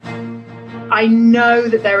I know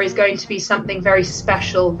that there is going to be something very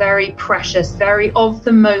special, very precious, very of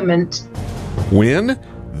the moment. When?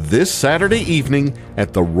 This Saturday evening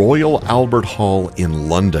at the Royal Albert Hall in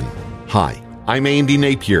London. Hi, I'm Andy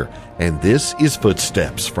Napier, and this is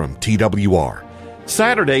Footsteps from TWR.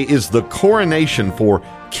 Saturday is the coronation for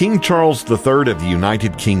King Charles III of the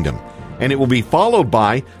United Kingdom, and it will be followed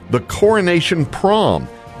by the Coronation Prom,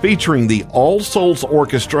 featuring the All Souls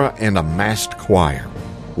Orchestra and a massed choir.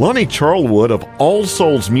 Lani Charlwood of All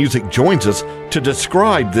Souls Music joins us to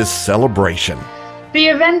describe this celebration. The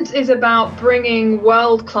event is about bringing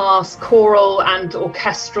world-class choral and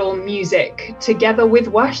orchestral music together with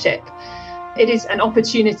worship. It is an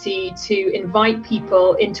opportunity to invite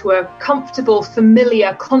people into a comfortable,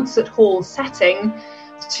 familiar concert hall setting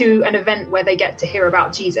to an event where they get to hear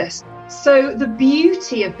about Jesus. So the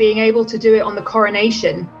beauty of being able to do it on the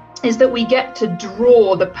coronation is that we get to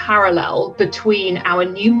draw the parallel between our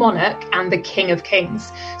new monarch and the King of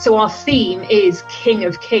Kings. So our theme is King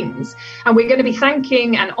of Kings. And we're going to be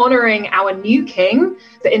thanking and honouring our new king.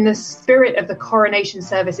 But in the spirit of the coronation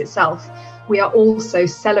service itself, we are also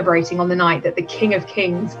celebrating on the night that the King of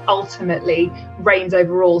Kings ultimately reigns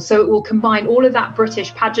over all. So it will combine all of that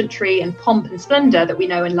British pageantry and pomp and splendour that we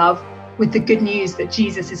know and love with the good news that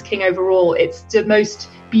Jesus is king over all. It's the most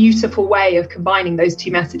beautiful way of combining those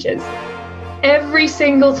two messages. Every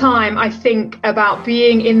single time I think about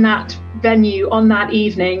being in that venue on that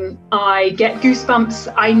evening, I get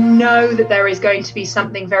goosebumps. I know that there is going to be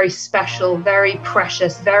something very special, very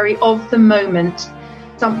precious, very of the moment,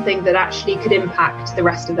 something that actually could impact the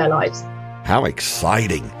rest of their lives. How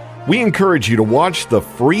exciting! We encourage you to watch the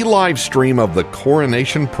free live stream of the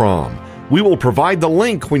Coronation Prom. We will provide the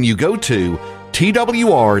link when you go to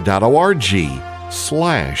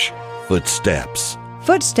twr.org/footsteps.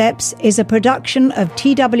 Footsteps is a production of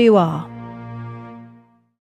TWR.